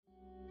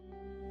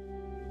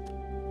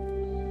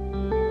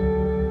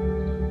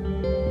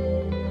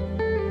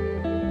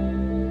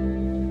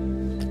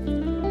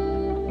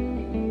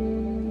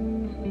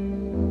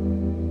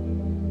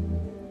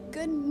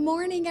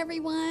morning,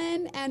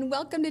 everyone, and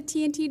welcome to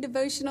TNT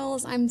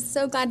Devotionals. I'm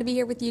so glad to be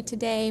here with you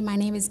today. My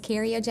name is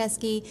Carrie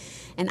Ojeski,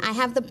 and I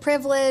have the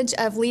privilege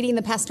of leading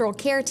the pastoral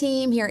care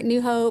team here at New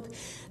Hope.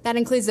 That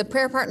includes the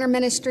prayer partner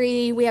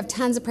ministry. We have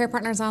tons of prayer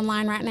partners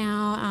online right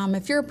now.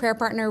 If you're a prayer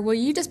partner, will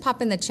you just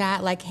pop in the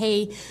chat like,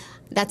 hey,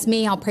 that's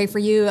me, I'll pray for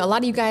you. A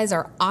lot of you guys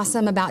are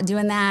awesome about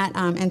doing that.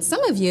 And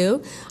some of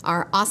you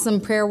are awesome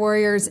prayer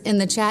warriors in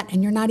the chat,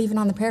 and you're not even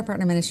on the prayer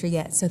partner ministry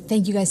yet. So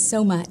thank you guys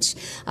so much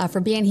for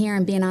being here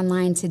and being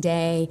online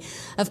today.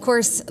 Of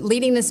course,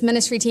 leading this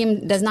ministry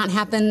team does not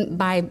happen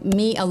by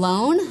me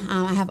alone.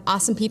 I have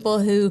awesome people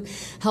who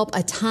help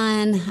a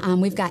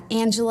ton. We've got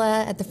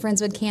Angela at the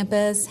Friendswood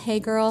campus. Hey,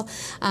 girl.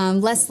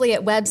 Leslie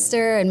at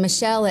Webster and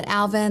Michelle at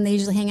Alvin. They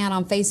usually hang out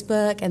on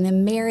Facebook. And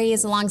then Mary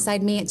is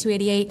alongside me at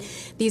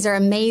 288. These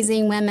are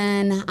amazing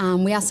women.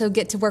 We also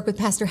get to work with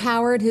Pastor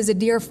Howard, who's a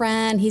dear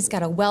friend. He's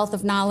got a wealth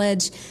of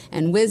knowledge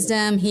and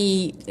wisdom.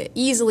 He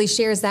easily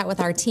shares that with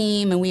our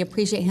team, and we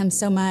appreciate him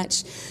so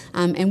much.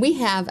 And we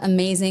have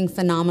amazing,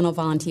 phenomenal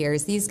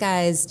volunteers. These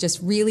guys just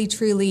really,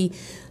 truly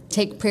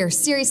take prayer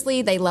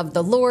seriously. They love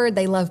the Lord.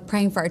 They love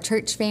praying for our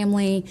church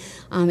family.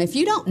 If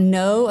you don't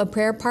know a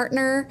prayer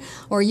partner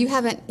or you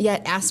haven't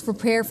yet asked for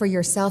prayer for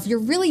yourself, you're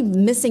really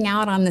missing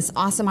out on this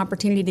awesome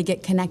opportunity to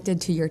get connected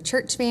to your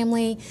church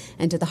family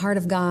and to the heart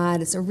of God.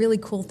 It's a really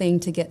cool thing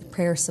to get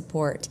prayer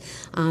support.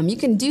 You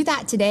can do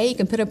that today. You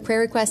can put a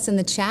prayer request in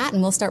the chat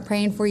and we'll start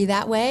praying for you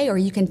that way. Or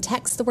you can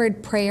text the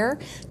word prayer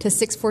to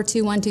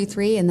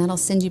 642-123 and that'll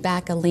send you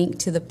back a link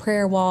to the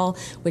prayer wall,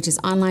 which is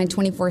online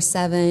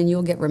 24/7.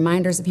 You'll get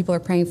reminders of people are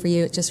praying for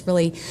you. It's just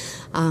really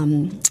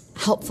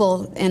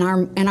helpful in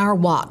our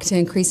walk to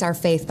increase our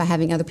faith by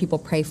having other people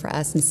pray for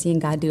us and seeing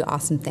God do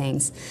awesome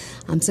things.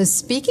 So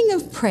speaking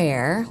of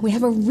prayer, we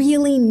have a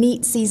really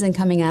neat season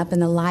coming up in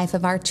the life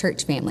of our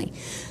church family.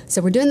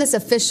 So we're doing this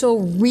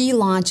official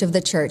relaunch of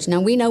the church. Now,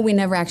 we know we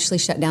never actually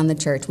shut down the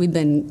church. We've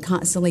been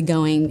constantly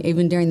going,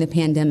 even during the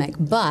pandemic.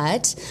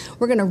 But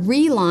we're going to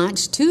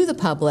relaunch to the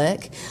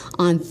public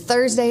on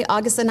Thursday,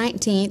 August the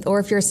 19th, or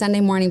if you're a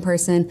Sunday morning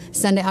person,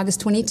 Sunday, August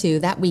 22,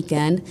 that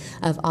weekend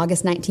of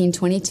August 19,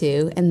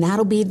 22. And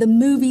that'll be the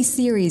movie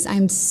series.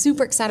 I'm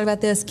super excited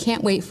about this.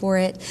 Can't wait for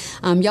it.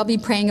 Y'all be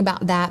praying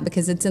about that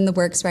because it's in the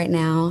works right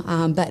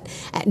now. But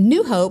at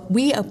New Hope,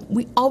 we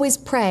always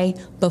pray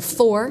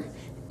before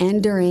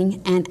and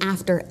during and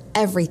after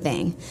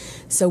everything.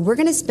 So we're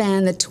going to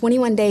spend the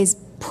 21 days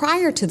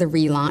prior to the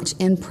relaunch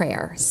in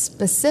prayer,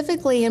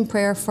 specifically in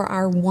prayer for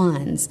our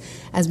ones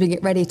as we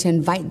get ready to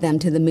invite them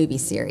to the movie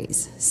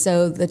series.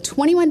 So the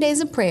 21 days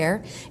of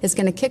prayer is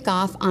going to kick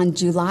off on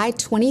July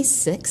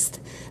 26th.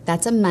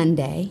 That's a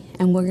Monday,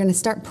 and we're going to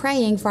start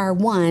praying for our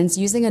ones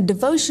using a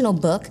devotional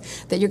book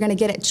that you're going to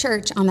get at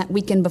church on that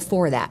weekend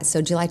before that.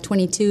 So July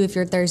 22 if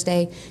you're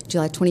Thursday,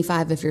 July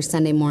 25 if you're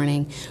Sunday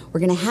morning. We're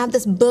going to have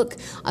this book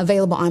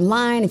available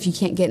online if you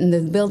can't get in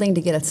the building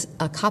to get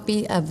a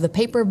copy of the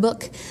paper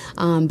book.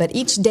 But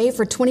each day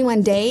for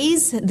 21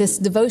 days, this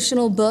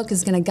devotional book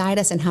is going to guide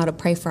us in how to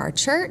pray for our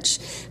church,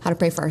 how to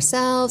pray for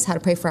ourselves, how to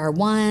pray for our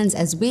ones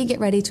as we get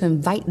ready to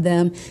invite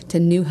them to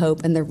New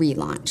Hope and the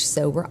relaunch.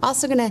 So we're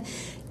also going to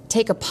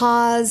take a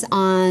pause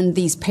on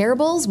these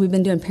parables. We've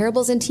been doing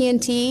parables in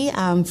TNT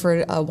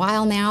for a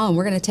while now, and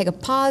we're going to take a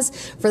pause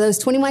for those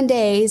 21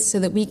 days so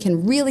that we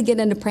can really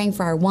get into praying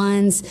for our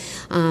ones.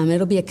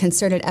 It'll be a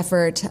concerted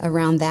effort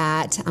around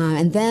that.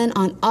 And then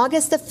on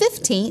August the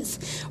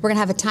 15th, we're going to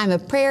have a time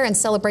of prayer and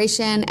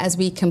celebration as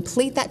we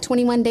complete that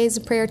 21 days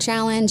of prayer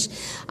challenge.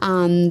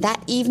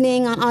 That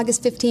evening on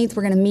August 15th,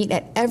 we're going to meet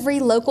at every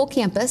local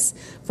campus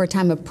for a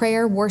time of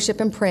prayer, worship,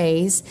 and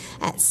praise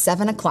at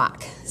 7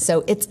 o'clock.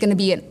 So it's going to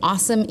be an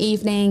awesome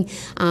evening.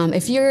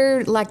 If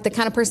you're like the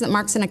kind of person that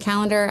marks in a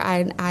calendar,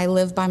 I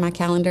live by my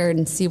calendar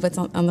and see what's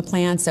on the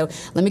plan. So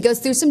let me go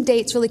through some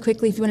dates really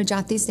quickly if you want to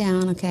jot these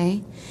down,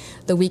 okay?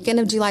 The weekend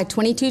of July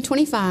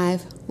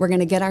 22-25, we're going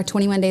to get our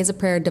 21 Days of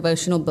Prayer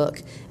devotional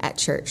book at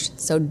church.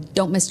 So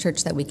don't miss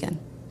church that weekend.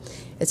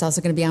 It's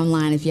also going to be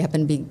online if you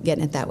happen to be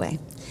getting it that way.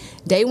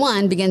 Day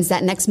one begins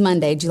that next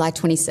Monday, July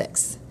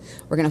 26th.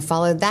 We're going to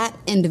follow that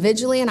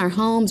individually in our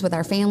homes with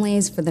our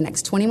families for the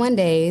next 21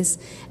 days.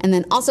 And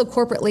then also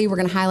corporately, we're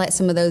going to highlight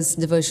some of those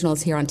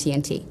devotionals here on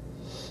TNT.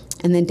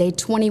 And then day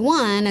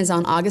 21 is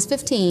on August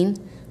 15,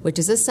 which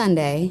is a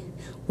Sunday.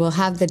 We'll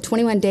have the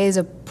 21 Days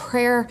of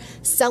Prayer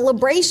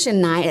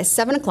celebration night at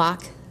 7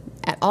 o'clock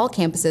at all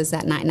campuses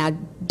that night. Now,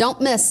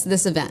 don't miss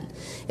this event.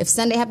 If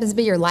Sunday happens to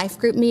be your life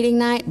group meeting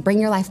night, bring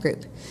your life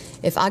group.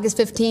 If August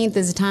 15th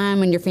is a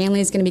time when your family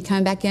is going to be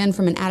coming back in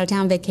from an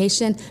out-of-town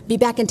vacation, be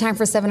back in time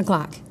for 7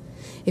 o'clock.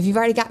 If you've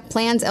already got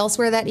plans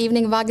elsewhere that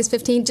evening of August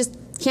 15th, just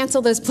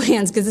cancel those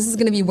plans because this is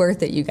going to be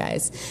worth it, you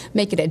guys.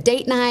 Make it a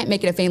date night,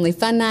 make it a family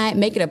fun night,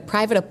 make it a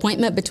private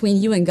appointment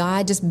between you and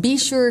God. Just be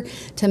sure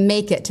to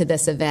make it to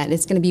this event.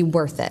 It's going to be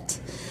worth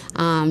it.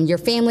 Your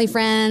family,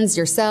 friends,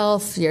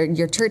 yourself,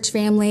 your church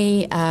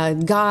family,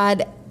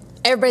 God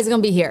Everybody's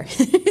going to be here.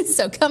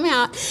 So come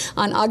out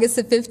on August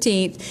the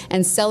 15th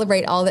and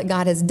celebrate all that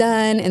God has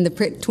done in the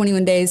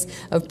 21 days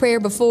of prayer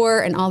before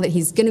and all that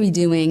he's going to be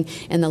doing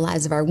in the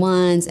lives of our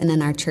ones and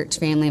in our church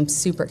family. I'm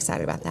super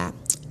excited about that.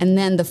 And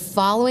then the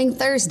following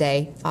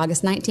Thursday,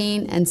 August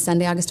 19 and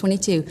Sunday, August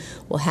 22,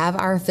 we'll have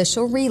our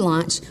official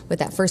relaunch with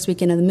that first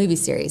weekend of the movie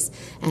series.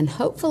 And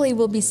hopefully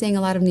we'll be seeing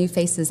a lot of new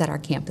faces at our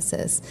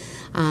campuses.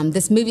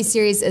 This movie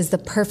series is the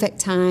perfect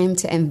time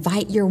to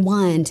invite your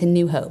one to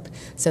New Hope.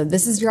 So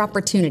this is your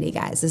opportunity,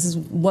 guys. This is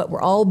what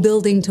we're all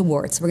building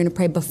towards. We're going to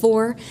pray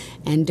before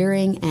and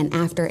during and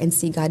after and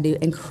see God do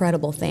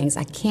incredible things.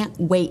 I can't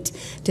wait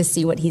to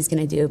see what he's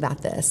going to do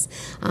about this.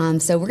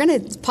 So we're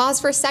going to pause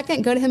for a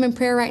second, go to him in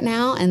prayer right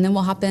now, and then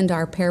we'll hop into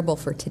our parable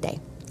for today.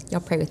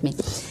 Y'all pray with me.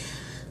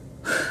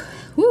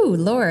 Woo,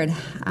 Lord,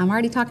 I'm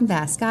already talking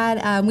fast.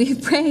 God, we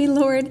pray,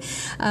 Lord,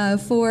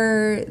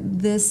 for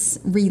this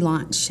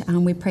relaunch.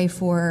 We pray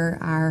for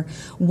our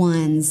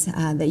ones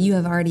that you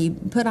have already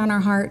put on our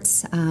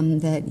hearts,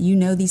 that you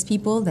know these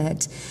people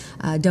that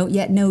don't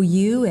yet know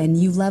you, and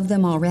you love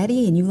them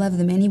already, and you love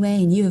them anyway,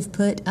 and you have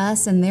put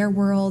us in their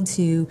world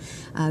to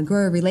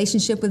grow a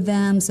relationship with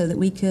them so that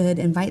we could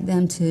invite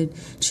them to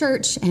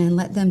church and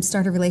let them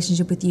start a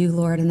relationship with you,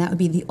 Lord, and that would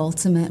be the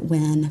ultimate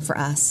win for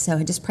us. So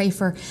I just pray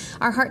for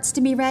our hearts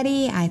to be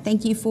ready. I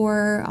thank you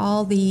for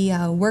all the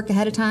work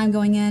ahead of time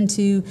going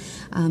into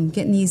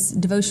getting these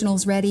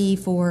devotionals ready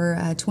for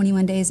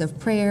 21 days of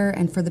prayer,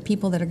 and for the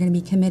people that are going to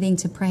be committing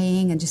to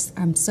praying. And just,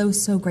 I'm so,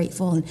 so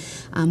grateful.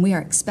 And we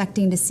are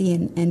expecting to see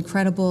an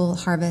incredible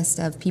harvest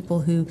of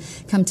people who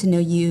come to know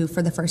you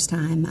for the first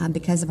time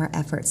because of our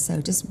efforts.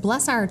 So just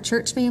bless our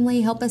church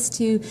family. Help us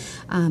to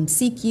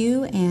seek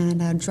you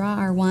and draw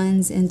our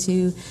ones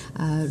into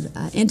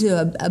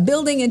a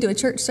building, into a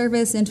church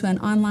service, into an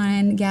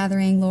online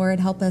gathering. Lord,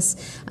 help us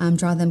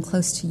draw them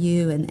close to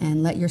you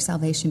and let your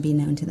salvation be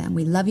known to them.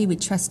 We love you, we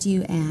trust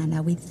you,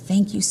 and we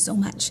thank you so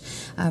much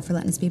for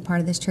letting us be part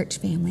of this church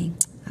family.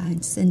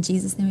 In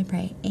Jesus' name we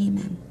pray.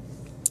 Amen.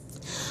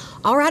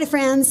 All right,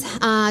 friends.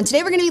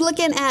 Today we're going to be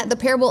looking at the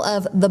parable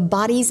of the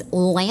body's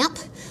lamp.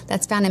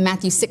 That's found in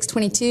Matthew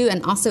 6:22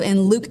 and also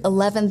in Luke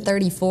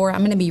 11:34. I'm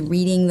going to be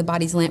reading the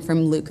body's lamp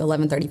from Luke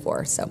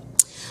 11:34. So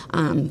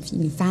if you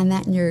can find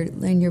that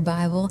in your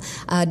Bible.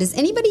 Does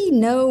anybody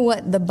know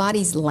what the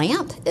body's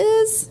lamp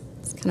is?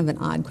 It's kind of an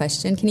odd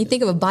question. Can you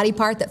think of a body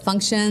part that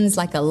functions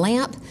like a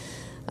lamp?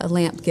 A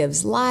lamp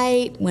gives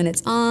light when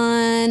it's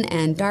on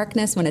and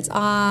darkness when it's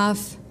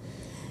off.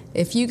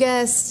 If you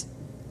guessed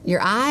your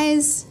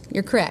eyes,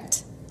 you're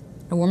correct.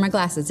 I wore my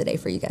glasses today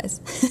for you guys.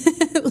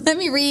 Let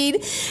me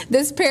read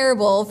this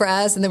parable for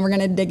us, and then we're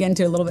going to dig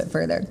into it a little bit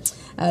further.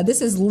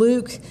 This is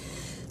Luke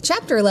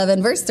chapter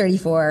 11, verse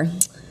 34.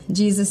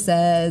 Jesus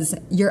says,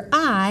 "Your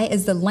eye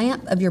is the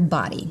lamp of your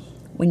body.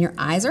 When your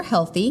eyes are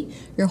healthy,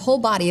 your whole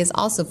body is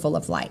also full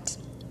of light.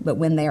 But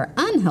when they are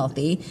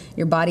unhealthy,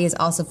 your body is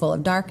also full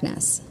of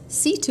darkness.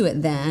 See to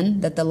it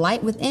then that the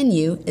light within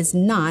you is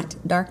not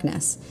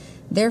darkness.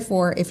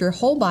 Therefore, if your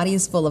whole body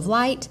is full of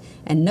light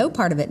and no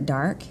part of it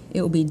dark,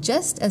 it will be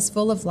just as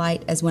full of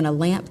light as when a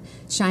lamp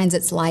shines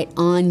its light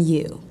on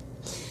you."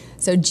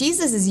 So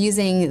Jesus is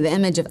using the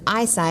image of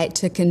eyesight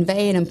to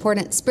convey an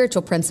important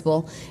spiritual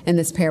principle in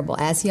this parable,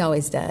 as he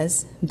always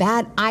does.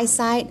 Bad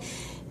eyesight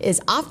is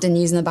often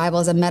used in the Bible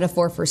as a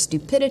metaphor for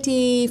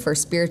stupidity, for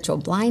spiritual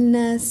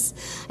blindness.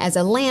 As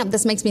a lamp,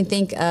 this makes me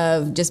think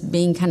of just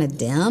being kind of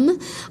dim.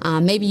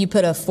 Maybe you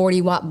put a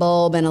 40-watt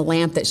bulb in a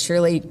lamp that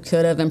surely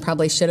could have and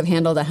probably should have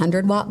handled a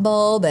 100-watt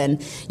bulb, and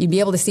you'd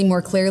be able to see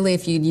more clearly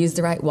if you'd use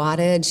the right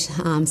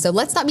wattage. So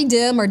let's not be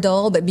dim or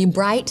dull, but be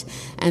bright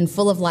and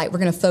full of light. We're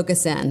going to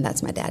focus in.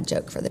 That's my dad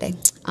joke for the day.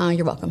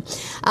 You're welcome.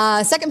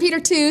 2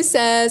 Peter 2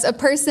 says, "A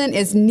person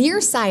is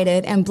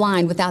nearsighted and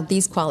blind without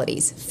these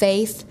qualities: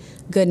 faith,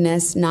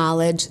 goodness,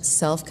 knowledge,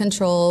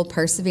 self-control,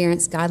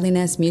 perseverance,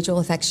 godliness, mutual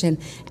affection,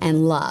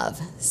 and love."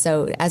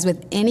 So as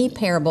with any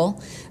parable,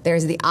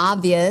 there's the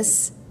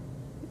obvious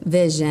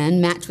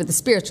vision matched with the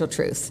spiritual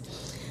truth.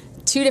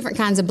 Two different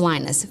kinds of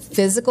blindness: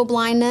 physical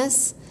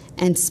blindness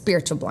and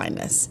spiritual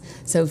blindness.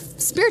 So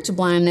spiritual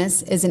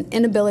blindness is an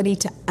inability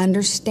to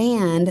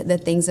understand the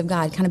things of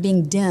God, kind of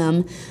being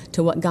dim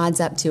to what God's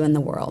up to in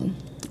the world.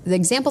 The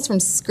examples from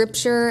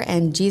Scripture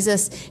and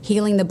Jesus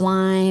healing the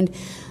blind,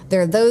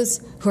 there are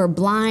those who are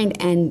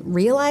blind and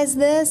realize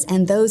this,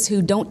 and those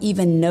who don't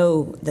even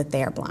know that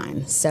they are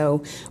blind.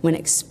 So when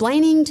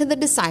explaining to the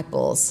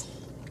disciples,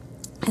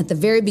 at the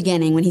very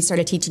beginning, when he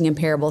started teaching in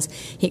parables,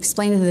 he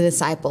explained to the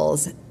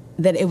disciples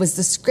that it was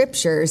the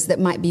Scriptures that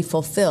might be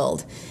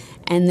fulfilled.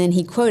 And then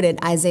he quoted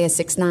Isaiah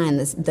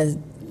 6:9,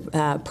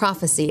 the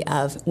prophecy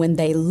of, when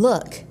they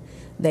look,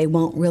 they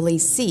won't really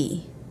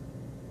see.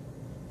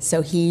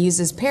 So he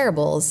uses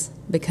parables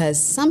because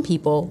some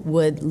people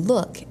would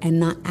look and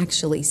not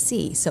actually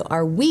see. So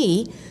are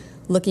we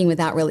looking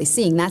without really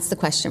seeing? That's the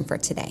question for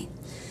today.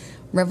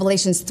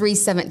 Revelations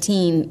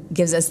 3:17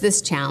 gives us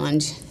this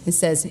challenge. It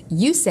says,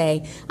 "You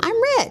say, 'I'm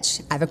rich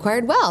rich. I've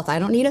acquired wealth. I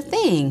don't need a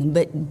thing.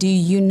 But do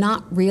you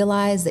not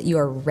realize that you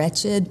are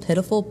wretched,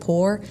 pitiful,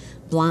 poor,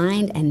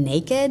 blind, and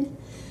naked?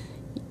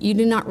 You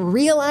do not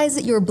realize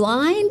that you're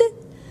blind?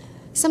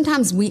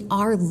 Sometimes we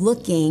are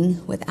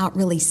looking without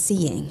really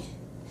seeing.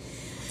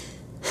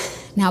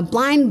 Now,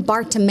 blind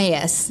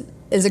Bartimaeus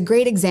is a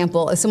great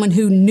example of someone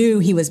who knew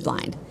he was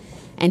blind,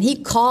 and he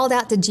called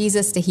out to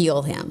Jesus to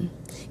heal him.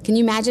 Can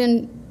you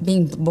imagine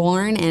being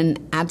born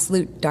in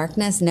absolute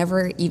darkness,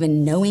 never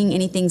even knowing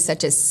anything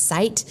such as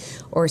sight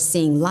or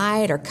seeing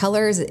light or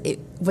colors?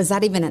 Was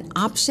that even an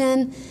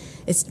option?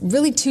 It's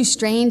really too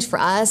strange for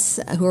us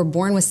who are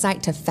born with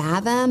sight to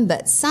fathom,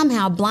 but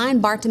somehow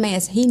blind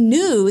Bartimaeus, he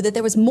knew that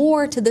there was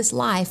more to this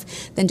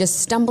life than just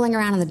stumbling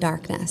around in the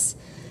darkness.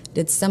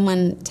 Did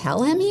someone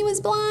tell him he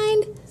was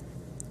blind?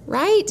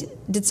 Right?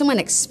 Did someone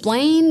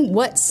explain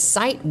what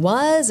sight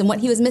was and what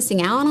he was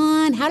missing out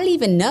on? How did he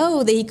even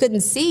know that he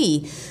couldn't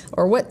see,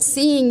 or what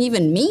seeing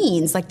even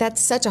means? Like,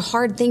 that's such a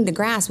hard thing to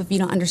grasp if you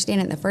don't understand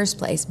it in the first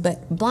place.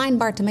 But blind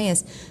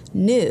Bartimaeus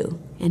knew,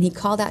 and he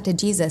called out to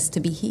Jesus to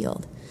be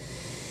healed.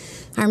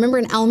 I remember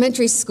in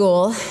elementary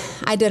school,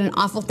 I did an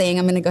awful thing.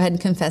 I'm going to go ahead and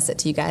confess it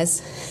to you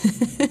guys.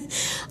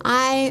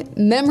 I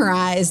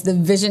memorized the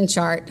vision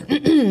chart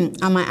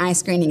on my eye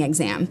screening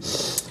exam.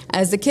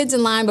 As the kids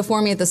in line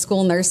before me at the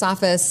school nurse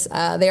office,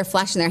 they were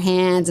flashing their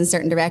hands in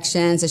certain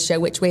directions to show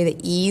which way the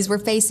E's were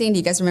facing. Do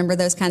you guys remember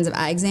those kinds of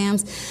eye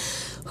exams?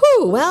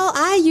 Whew, well,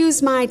 I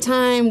used my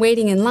time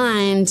waiting in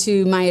line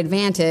to my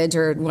advantage,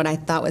 or what I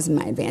thought was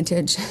my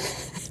advantage.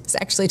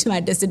 It's actually to my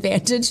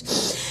disadvantage.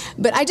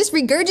 But I just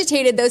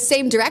regurgitated those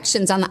same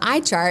directions on the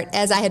eye chart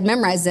as I had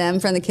memorized them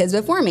from the kids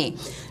before me.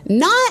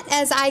 Not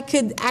as I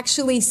could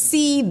actually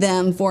see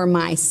them for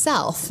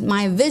myself.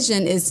 My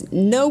vision is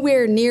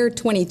nowhere near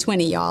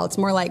 20/20, y'all. It's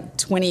more like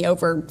 20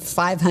 over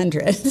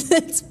 500.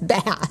 It's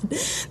bad.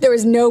 There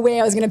was no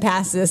way I was going to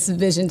pass this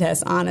vision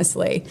test,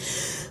 honestly.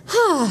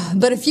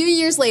 But a few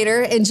years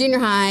later, in junior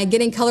high,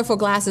 getting colorful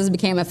glasses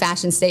became a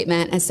fashion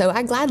statement, and so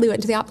I gladly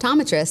went to the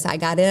optometrist. I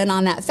got in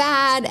on that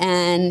fad,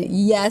 and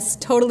yes,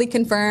 totally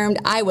confirmed,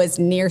 I was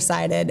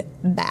nearsighted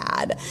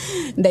bad.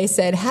 They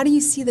said, "How do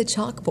you see the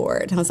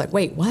chalkboard?" I was like,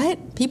 "Wait,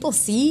 what? People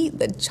see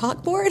the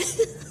chalkboard?"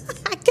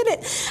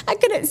 I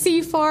couldn't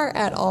see far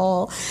at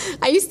all.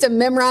 I used to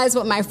memorize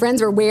what my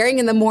friends were wearing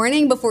in the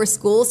morning before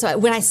school, so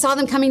when I saw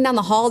them coming down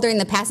the hall during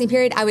the passing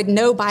period, I would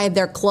know by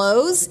their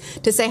clothes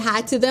to say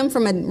hi to them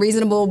from a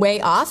reasonable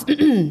way off.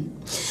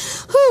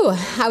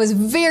 I was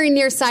very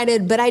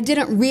nearsighted, but I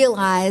didn't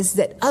realize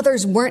that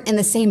others weren't in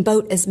the same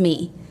boat as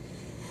me.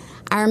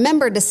 I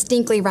remember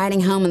distinctly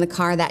riding home in the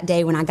car that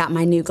day when I got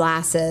my new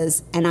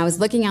glasses, and I was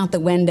looking out the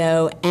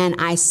window, and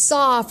I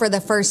saw for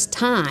the first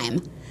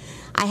time.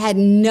 I had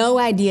no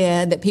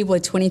idea that people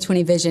with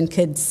 20/20 vision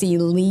could see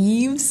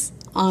leaves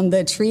on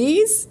the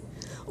trees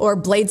or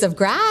blades of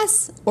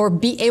grass or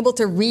be able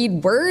to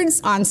read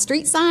words on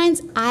street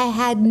signs. I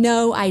had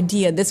no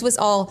idea. This was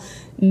all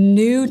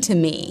new to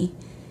me.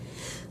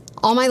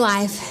 All my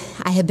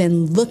life, I have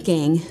been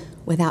looking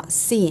without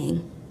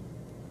seeing,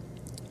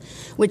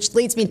 which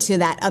leads me to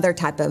that other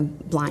type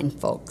of blind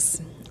folks.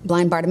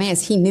 Blind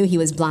Bartimaeus, he knew he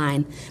was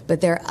blind,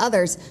 but there are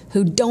others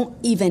who don't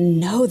even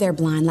know they're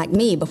blind, like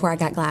me before I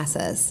got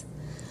glasses.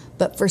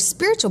 But for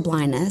spiritual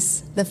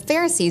blindness, the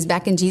Pharisees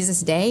back in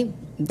Jesus' day,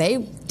 they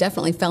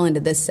definitely fell into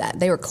this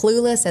set. They were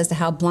clueless as to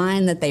how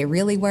blind that they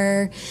really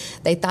were.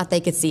 They thought they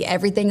could see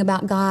everything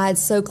about God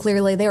so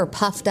clearly. They were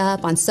puffed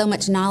up on so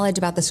much knowledge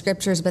about the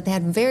scriptures, but they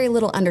had very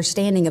little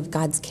understanding of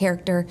God's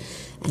character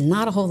and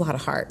not a whole lot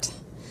of heart.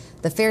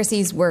 The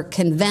Pharisees were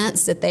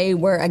convinced that they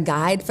were a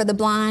guide for the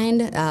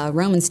blind.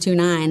 Romans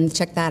 2:9,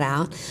 check that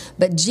out.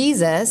 But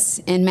Jesus,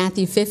 in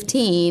Matthew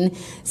 15,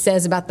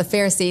 says about the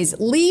Pharisees,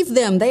 "Leave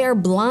them, they are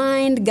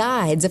blind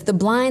guides. If the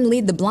blind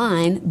lead the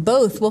blind,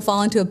 both will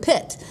fall into a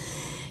pit."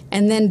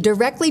 And then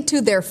directly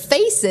to their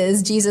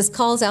faces, Jesus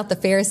calls out the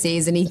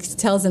Pharisees and he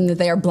tells them that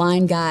they are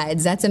blind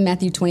guides. That's in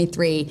Matthew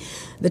 23.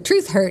 The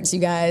truth hurts, you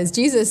guys.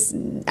 Jesus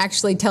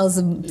actually tells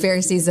the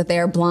Pharisees that they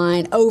are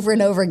blind over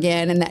and over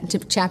again in that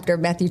chapter of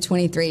Matthew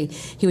 23.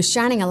 He was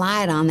shining a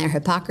light on their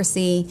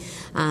hypocrisy.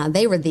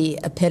 They were the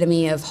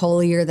epitome of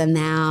holier than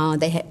thou.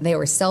 They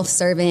were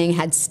self-serving,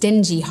 had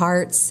stingy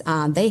hearts.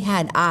 They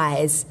had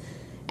eyes,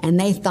 and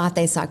they thought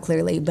they saw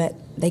clearly, but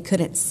they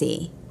couldn't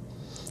see.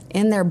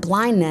 In their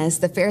blindness,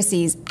 the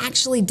Pharisees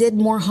actually did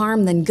more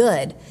harm than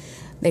good.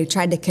 They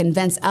tried to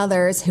convince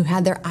others who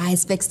had their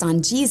eyes fixed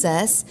on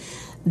Jesus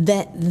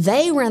that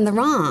they were in the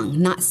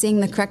wrong, not seeing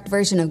the correct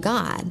version of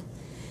God.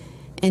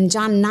 In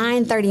John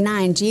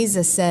 9:39,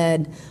 Jesus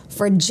said,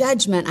 "For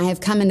judgment I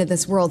have come into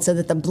this world so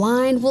that the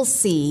blind will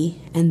see,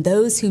 and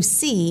those who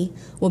see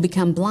will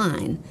become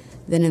blind."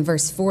 Then in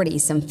verse 40,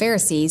 some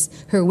Pharisees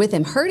who were with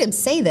him heard him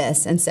say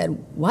this and said,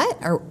 "What?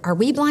 Are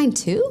we blind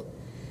too?"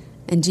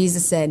 And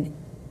Jesus said,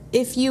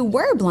 "If you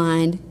were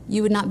blind,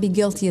 you would not be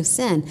guilty of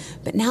sin.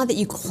 But now that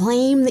you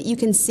claim that you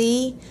can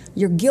see,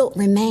 your guilt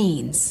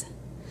remains."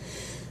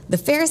 The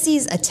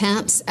Pharisees'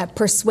 attempts at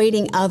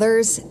persuading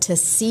others to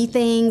see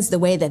things the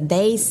way that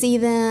they see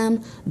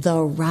them,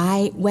 the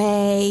right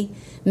way,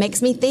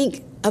 makes me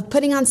think of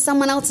putting on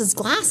someone else's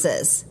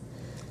glasses.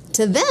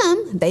 To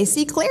them, they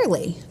see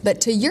clearly,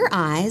 but to your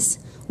eyes,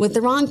 with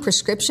the wrong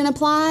prescription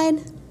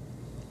applied,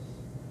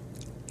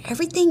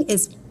 everything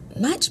is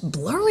much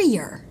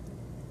blurrier.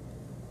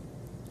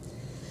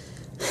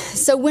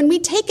 So when we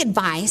take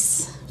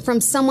advice from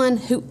someone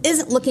who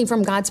isn't looking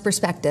from God's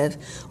perspective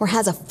or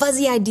has a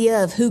fuzzy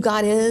idea of who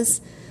God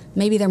is,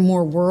 maybe they're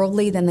more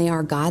worldly than they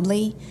are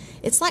godly,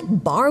 it's like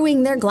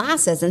borrowing their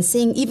glasses and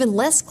seeing even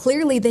less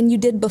clearly than you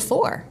did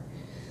before.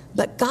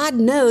 But God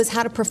knows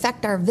how to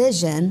perfect our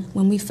vision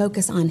when we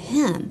focus on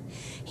Him.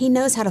 He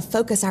knows how to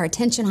focus our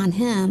attention on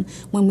Him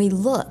when we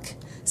look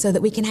so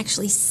that we can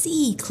actually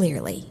see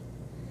clearly.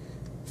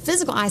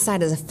 Physical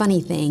eyesight is a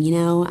funny thing, you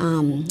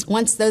know.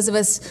 Once those of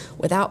us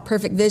without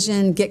perfect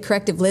vision get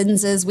corrective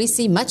lenses, we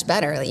see much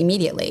better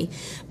immediately.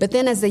 But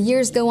then as the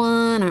years go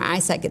on, our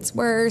eyesight gets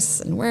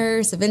worse and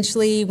worse.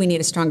 Eventually, we need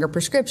a stronger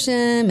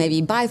prescription,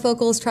 maybe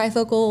bifocals,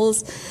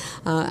 trifocals.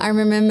 I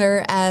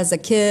remember as a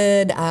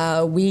kid,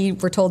 we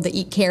were told to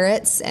eat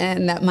carrots,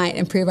 and that might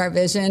improve our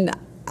vision.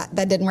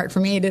 That didn't work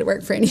for me. It didn't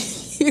work for any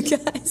of you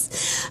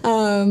guys.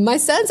 My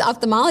son's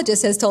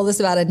ophthalmologist has told us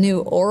about a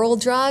new oral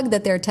drug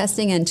that they're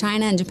testing in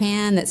China and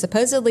Japan that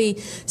supposedly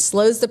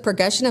slows the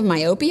progression of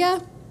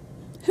myopia.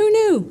 Who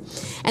knew?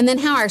 And then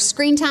how our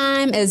screen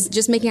time is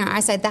just making our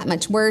eyesight that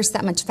much worse,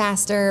 that much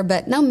faster.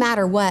 But no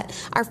matter what,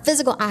 our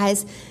physical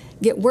eyes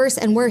get worse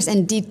and worse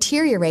and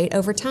deteriorate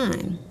over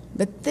time.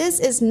 But this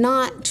is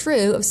not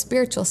true of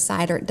spiritual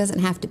sight, or it doesn't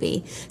have to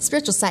be.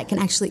 Spiritual sight can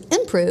actually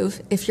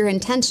improve if you're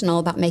intentional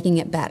about making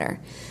it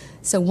better.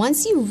 So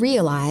once you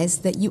realize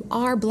that you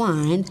are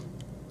blind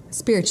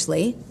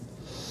spiritually,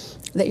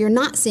 that you're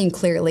not seeing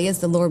clearly as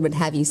the Lord would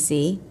have you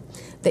see,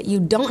 that you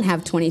don't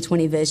have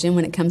 20/20 vision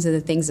when it comes to the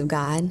things of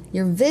God,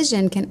 your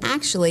vision can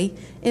actually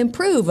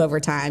improve over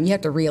time. You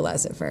have to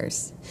realize it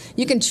first.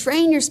 You can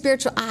train your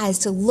spiritual eyes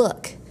to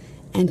look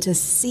and to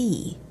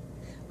see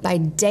by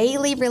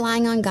daily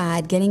relying on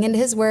God, getting into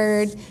His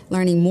Word,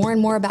 learning more and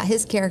more about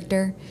His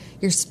character.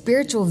 Your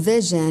spiritual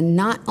vision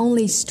not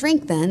only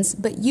strengthens,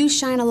 but you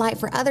shine a light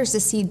for others to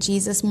see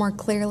Jesus more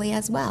clearly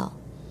as well.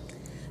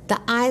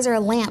 The eyes are a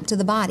lamp to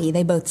the body.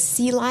 They both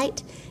see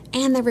light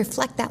and they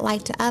reflect that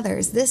light to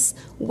others. This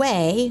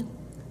way,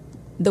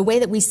 the way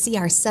that we see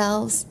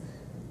ourselves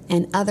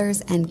and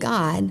others and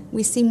God,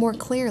 we see more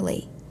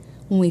clearly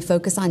when we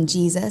focus on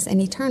Jesus and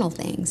eternal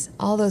things.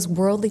 All those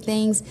worldly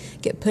things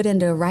get put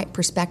into a right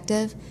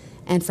perspective,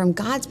 and from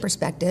God's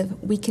perspective,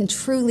 we can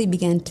truly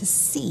begin to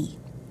see.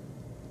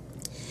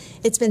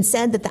 It's been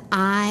said that the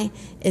eye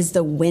is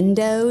the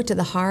window to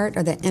the heart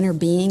or the inner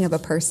being of a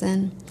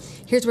person.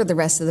 Here's where the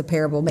rest of the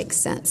parable makes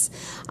sense.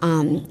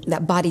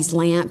 That body's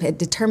lamp, it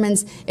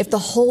determines if the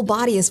whole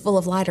body is full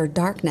of light or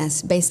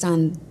darkness based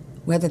on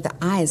whether the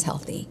eye is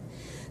healthy.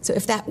 So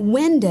if that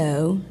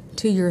window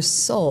to your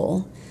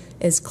soul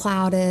is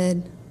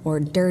clouded or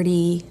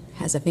dirty,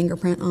 has a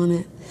fingerprint on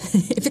it,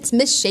 if it's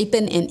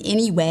misshapen in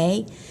any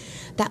way,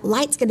 that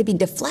light's going to be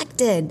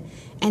deflected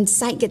and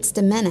sight gets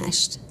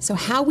diminished. So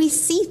how we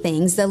see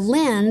things, the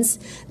lens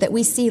that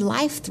we see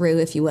life through,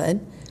 if you would,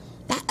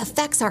 that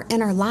affects our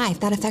inner life.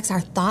 That affects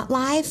our thought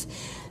life.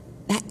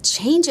 That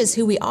changes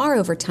who we are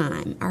over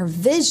time. Our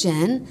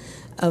vision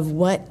of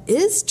what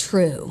is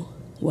true,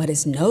 what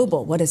is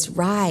noble, what is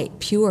right,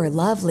 pure,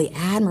 lovely,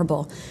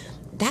 admirable,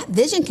 that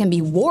vision can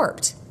be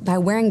warped by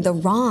wearing the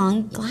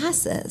wrong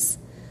glasses.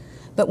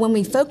 But when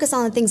we focus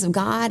on the things of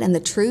God and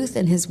the truth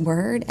in His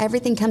Word,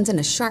 everything comes in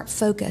a sharp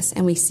focus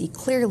and we see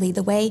clearly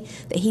the way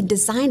that He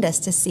designed us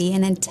to see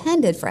and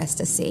intended for us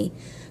to see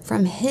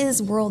from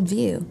His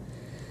worldview.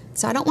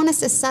 So I don't want us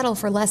to settle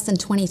for less than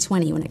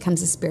 20/20 when it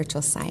comes to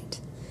spiritual sight.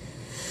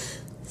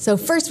 So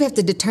first we have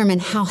to determine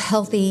how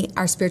healthy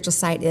our spiritual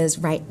sight is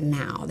right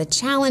now. The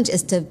challenge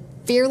is to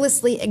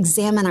fearlessly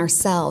examine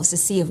ourselves to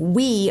see if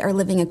we are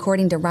living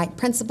according to right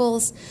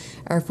principles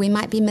or if we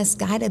might be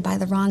misguided by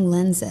the wrong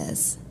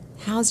lenses.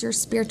 How's your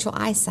spiritual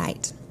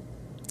eyesight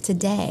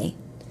today?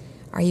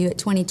 Are you at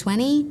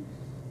 20/20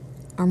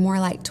 or more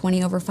like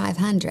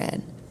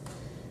 20/500?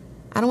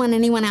 I don't want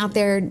anyone out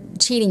there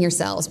cheating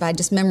yourselves by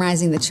just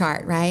memorizing the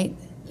chart, right?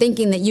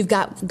 Thinking that you've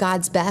got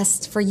God's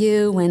best for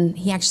you when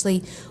He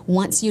actually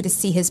wants you to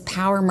see His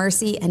power,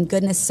 mercy, and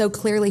goodness so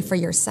clearly for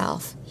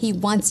yourself. He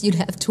wants you to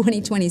have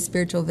 20/20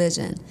 spiritual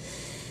vision.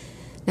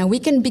 Now, we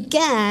can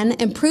begin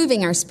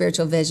improving our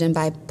spiritual vision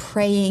by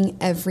praying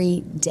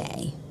every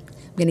day.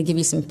 I'm going to give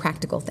you some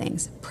practical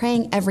things.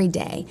 Praying every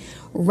day.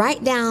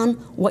 Write down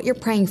what you're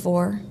praying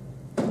for.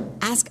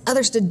 Ask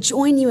others to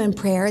join you in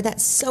prayer.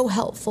 That's so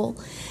helpful.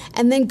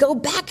 And then go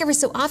back every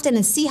so often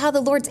and see how the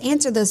Lord's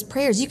answered those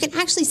prayers. You can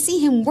actually see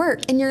Him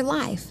work in your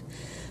life.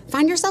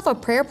 Find yourself a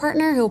prayer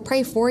partner who will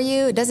pray for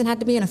you. It doesn't have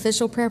to be an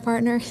official prayer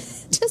partner,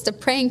 just a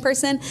praying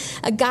person,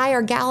 a guy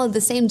or gal of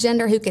the same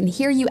gender who can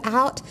hear you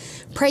out,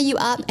 pray you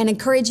up, and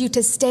encourage you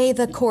to stay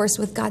the course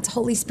with God's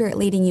Holy Spirit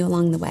leading you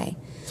along the way.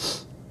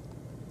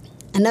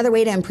 Another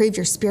way to improve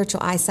your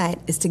spiritual eyesight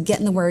is to get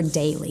in the Word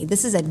daily.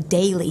 This is a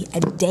daily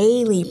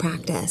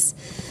practice.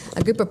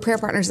 A group of prayer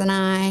partners and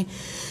I,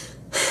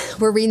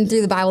 we're reading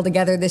through the Bible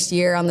together this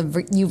year on the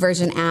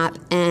YouVersion app,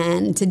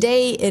 and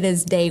today it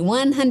is day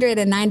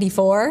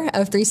 194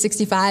 of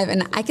 365,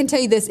 and I can tell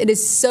you this, it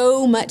is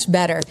so much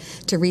better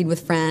to read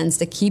with friends,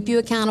 to keep you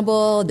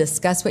accountable,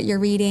 discuss what you're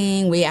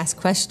reading, we ask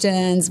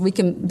questions, we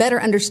can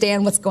better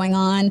understand what's going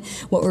on,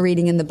 what we're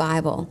reading in the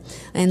Bible.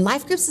 And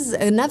life groups is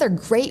another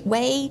great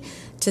way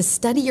to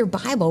study your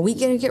Bible. We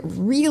get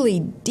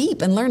really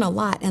deep and learn a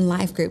lot in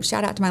life groups.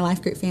 Shout out to my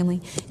life group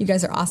family. You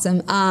guys are awesome.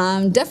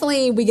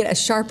 Definitely we get a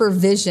sharper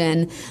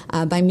vision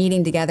by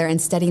meeting together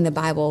and studying the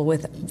Bible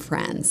with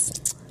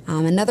friends.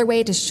 Another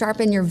way to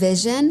sharpen your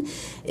vision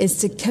is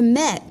to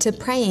commit to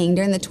praying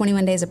during the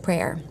 21 days of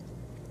prayer.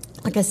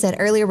 Like I said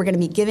earlier, we're going to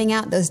be giving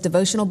out those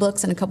devotional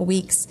books in a couple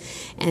weeks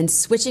and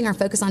switching our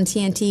focus on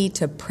TNT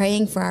to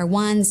praying for our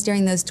ones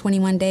during those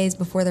 21 days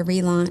before the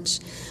relaunch.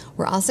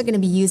 We're also going to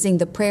be using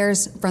the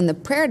prayers from the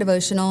prayer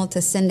devotional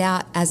to send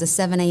out as a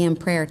 7 a.m.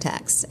 prayer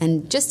text.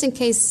 And just in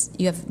case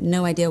you have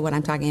no idea what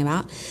I'm talking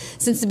about,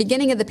 since the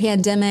beginning of the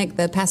pandemic,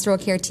 the pastoral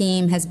care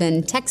team has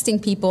been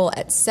texting people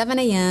at 7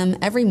 a.m.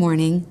 every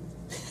morning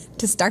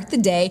to start the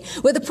day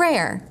with a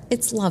prayer.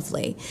 It's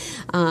lovely.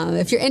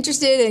 If you're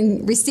interested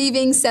in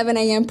receiving 7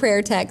 a.m.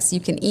 prayer texts, you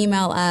can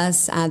email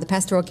us. The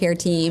pastoral care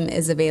team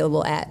is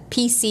available at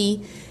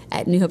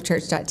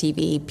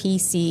pc@newhopechurch.tv,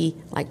 PC,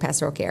 like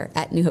pastoral care,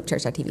 at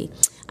newhopechurch.tv.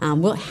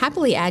 We'll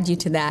happily add you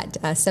to that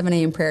 7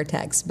 a.m. prayer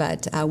text,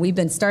 but we've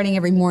been starting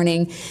every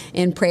morning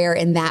in prayer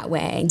in that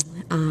way.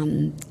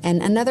 And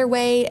another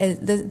way,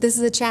 this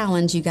is a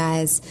challenge, you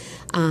guys.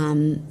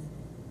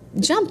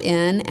 Jump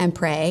in and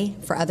pray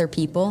for other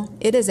people.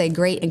 It is a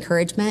great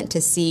encouragement to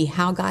see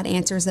how God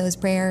answers those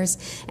prayers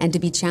and to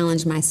be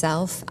challenged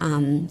myself.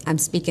 I'm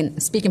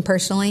speaking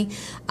personally.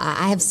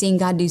 I have seen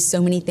God do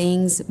so many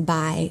things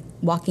by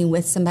walking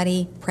with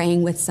somebody,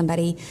 praying with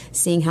somebody,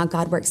 seeing how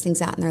God works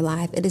things out in their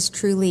life. It is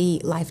truly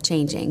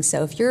life-changing.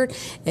 So if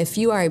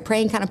you are a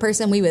praying kind of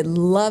person, we would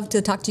love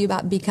to talk to you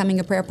about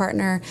becoming a prayer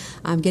partner,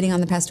 getting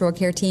on the pastoral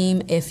care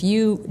team. If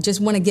you just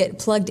want to get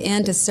plugged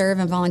in to serve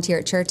and volunteer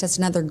at church, that's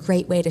another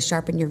great way to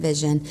sharpen your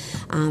vision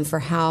for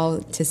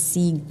how to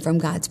see from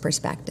God's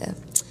perspective.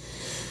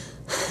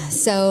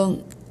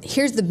 So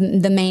here's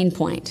the main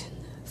point.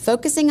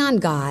 Focusing on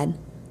God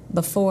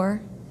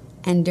before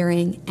and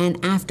during and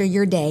after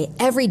your day,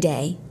 every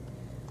day,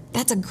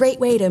 that's a great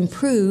way to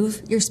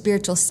improve your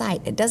spiritual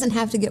sight. It doesn't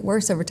have to get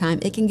worse over time.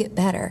 It can get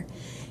better.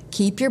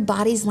 Keep your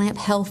body's lamp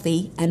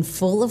healthy and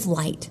full of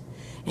light.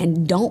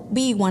 And don't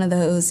be one of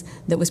those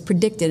that was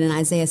predicted in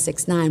Isaiah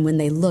 6:9, when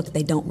they look,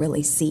 they don't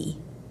really see.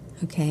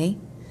 Okay?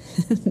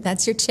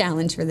 That's your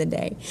challenge for the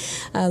day.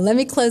 Let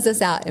me close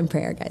this out in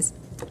prayer, guys.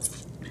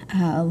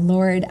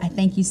 Lord, I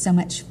thank you so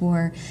much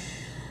for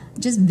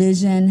just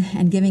vision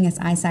and giving us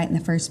eyesight in the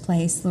first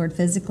place, Lord,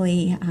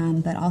 physically,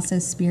 but also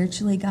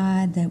spiritually,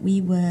 God, that we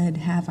would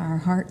have our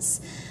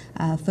hearts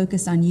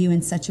focused on you in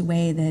such a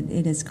way that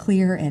it is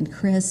clear and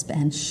crisp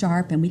and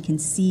sharp, and we can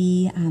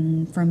see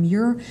from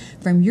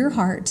your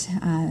heart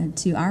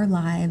to our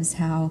lives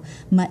how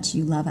much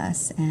you love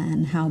us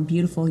and how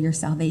beautiful your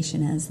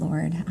salvation is,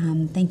 Lord.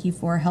 Thank you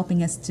for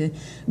helping us to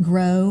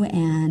grow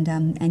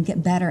and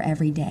get better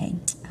every day.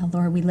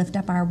 Lord, we lift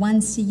up our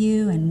ones to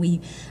you, and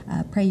we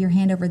pray your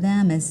hand over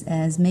them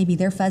as maybe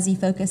their fuzzy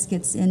focus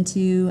gets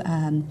into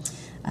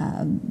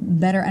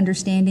better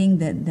understanding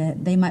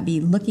that they might be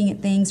looking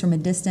at things from a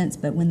distance,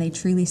 but when they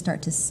truly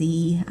start to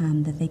see,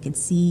 that they could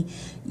see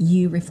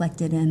you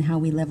reflected in how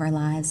we live our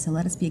lives. So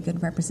let us be a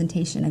good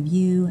representation of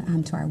you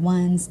to our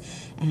ones.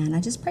 And I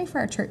just pray for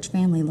our church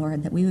family,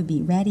 Lord, that we would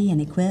be ready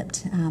and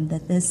equipped,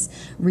 that this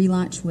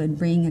relaunch would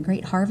bring a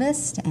great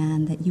harvest,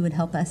 and that you would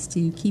help us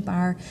to keep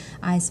our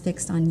eyes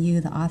fixed on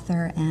you, the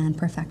author and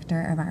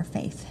perfecter of our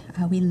faith.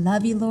 We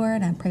love you,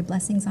 Lord. I pray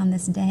blessings on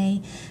this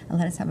day.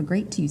 Let us have a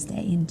great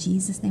Tuesday. In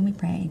Jesus' name we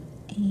pray.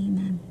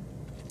 Amen.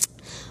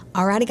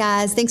 All righty,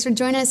 guys. Thanks for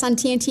joining us on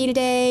TNT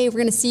today. We're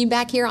going to see you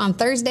back here on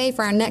Thursday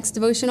for our next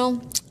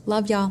devotional.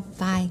 Love y'all.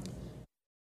 Bye.